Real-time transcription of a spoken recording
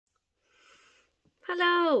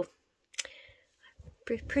Hello.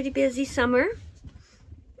 Pretty busy summer.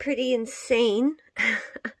 Pretty insane.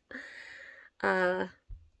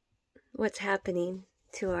 What's happening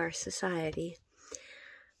to our society.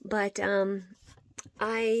 But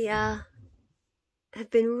I have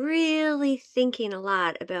been really thinking a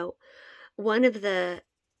lot about one of the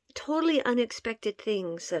totally unexpected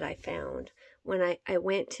things that I found when I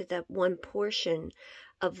went to that one portion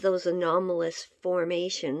of those anomalous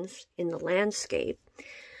formations in the landscape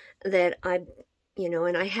that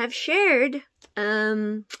and I have shared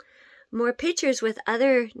more pictures with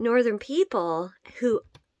other northern people who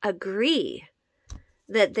agree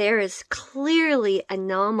that there is clearly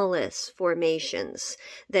anomalous formations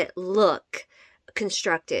that look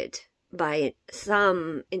constructed by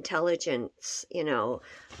some intelligence,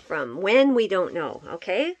 from when we don't know,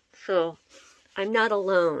 okay? So I'm not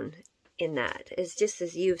alone in that. It's just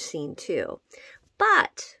as you've seen too.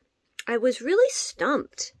 But I was really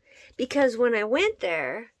stumped because when I went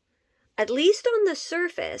there, at least on the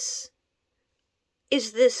surface,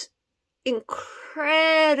 is this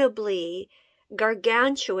incredibly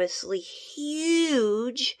gargantuously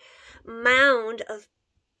huge mound of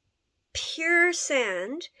pure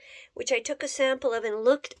sand, which I took a sample of and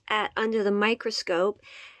looked at under the microscope,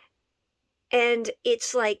 and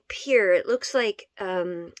it's like pure. It looks like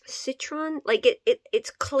citron, like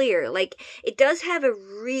it's clear. Like it does have a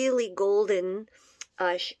really golden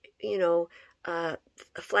fleck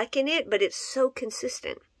in it, but it's so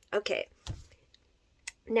consistent. Okay.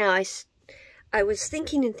 Now I was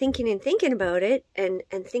thinking about it and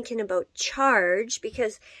thinking about charge,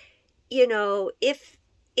 because if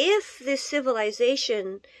this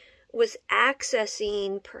civilization was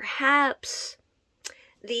accessing perhaps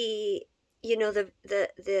the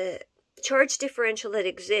charge differential that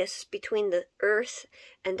exists between the earth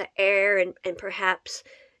and the air, and perhaps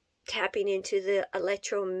tapping into the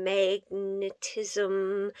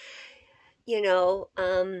electromagnetism,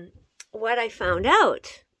 what I found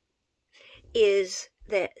out is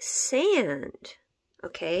that sand,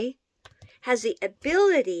 has the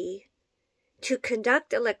ability to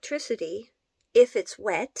conduct electricity if it's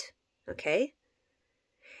wet,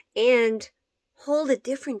 and hold a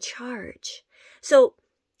different charge. So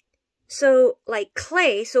like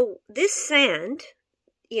clay, so this sand,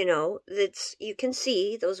 that's, you can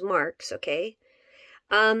see those marks,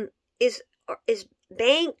 is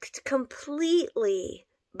banked completely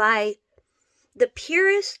by the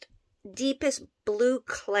purest, deepest blue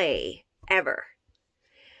clay ever.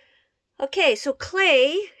 Okay, so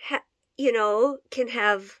clay, can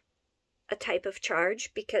have a type of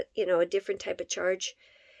charge, because, a different type of charge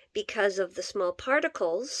because of the small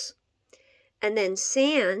particles. And then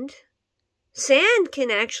sand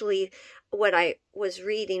can actually, what I was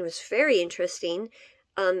reading was very interesting,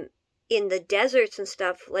 in the deserts and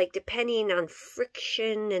stuff, like depending on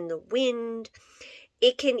friction and the wind,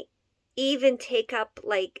 it can even take up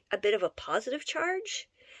like a bit of a positive charge.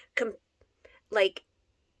 Like,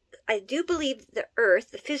 I do believe the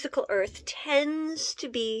earth, the physical earth, tends to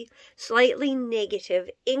be slightly negative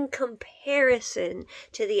in comparison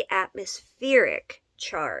to the atmospheric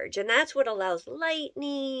charge. And that's what allows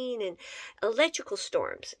lightning and electrical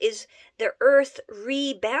storms, is the earth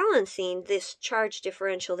rebalancing this charge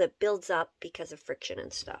differential that builds up because of friction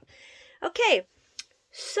and stuff. Okay,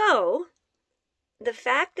 so the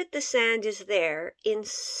fact that the sand is there in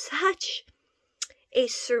such a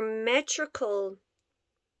symmetrical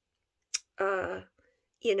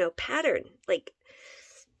pattern, like,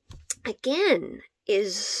 again,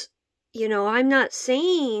 is, I'm not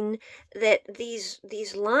saying that these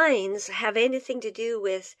lines have anything to do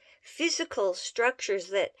with physical structures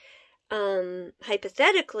that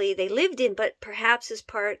hypothetically they lived in, but perhaps as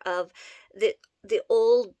part of the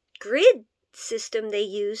old grid system they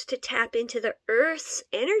used to tap into the Earth's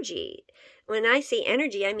energy. When I say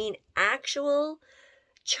energy, I mean actual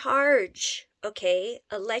charge,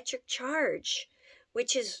 electric charge,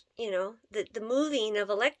 which is, the moving of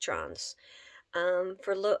electrons,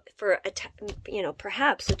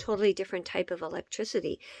 perhaps a totally different type of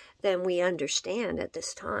electricity than we understand at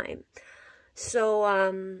this time. So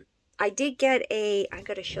I did get I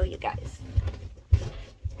got to show you guys.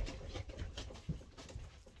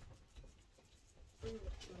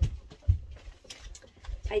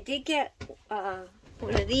 I did get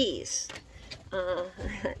one of these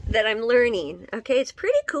that I'm learning. It's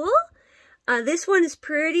pretty cool. This one is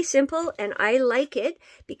pretty simple, and I like it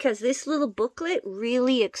because this little booklet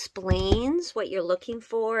really explains what you're looking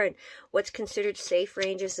for and what's considered safe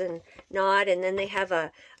ranges and not. And then they have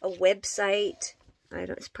a website.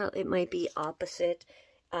 It might be opposite.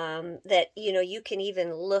 that, you can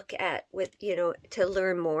even look at with, to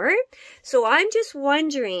learn more. So I'm just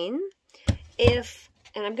wondering if,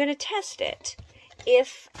 and I'm going to test it,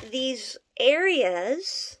 if these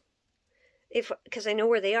areas, because I know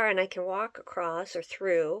where they are and I can walk across or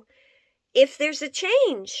through, if there's a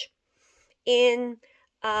change in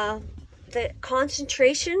the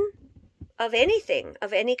concentration of anything,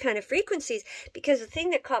 of any kind of frequencies. Because the thing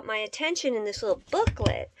that caught my attention in this little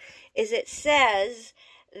booklet is it says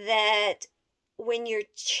that when you're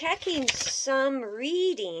checking some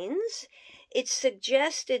readings, it's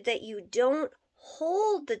suggested that you don't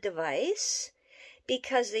hold the device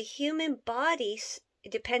because the human body,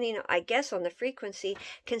 depending, I guess, on the frequency,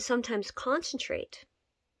 can sometimes concentrate.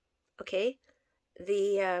 Okay?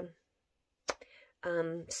 The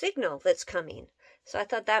signal that's coming. So I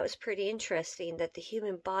thought that was pretty interesting, that the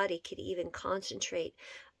human body could even concentrate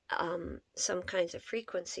some kinds of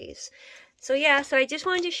frequencies. So yeah, so I just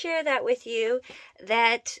wanted to share that with you,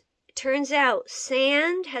 that turns out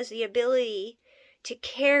sand has the ability to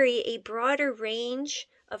carry a broader range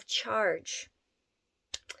of charge,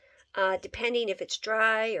 depending if it's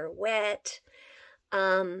dry or wet.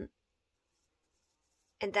 And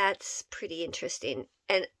that's pretty interesting.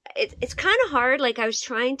 And it's kind of hard. Like, I was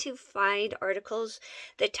trying to find articles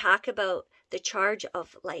that talk about the charge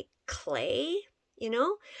of, like, clay,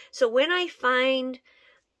 So when I find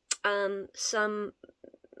some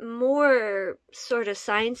more sort of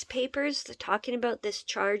science papers talking about this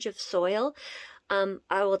charge of soil,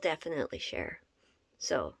 I will definitely share.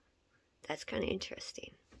 So that's kind of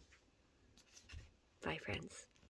interesting. Bye, friends.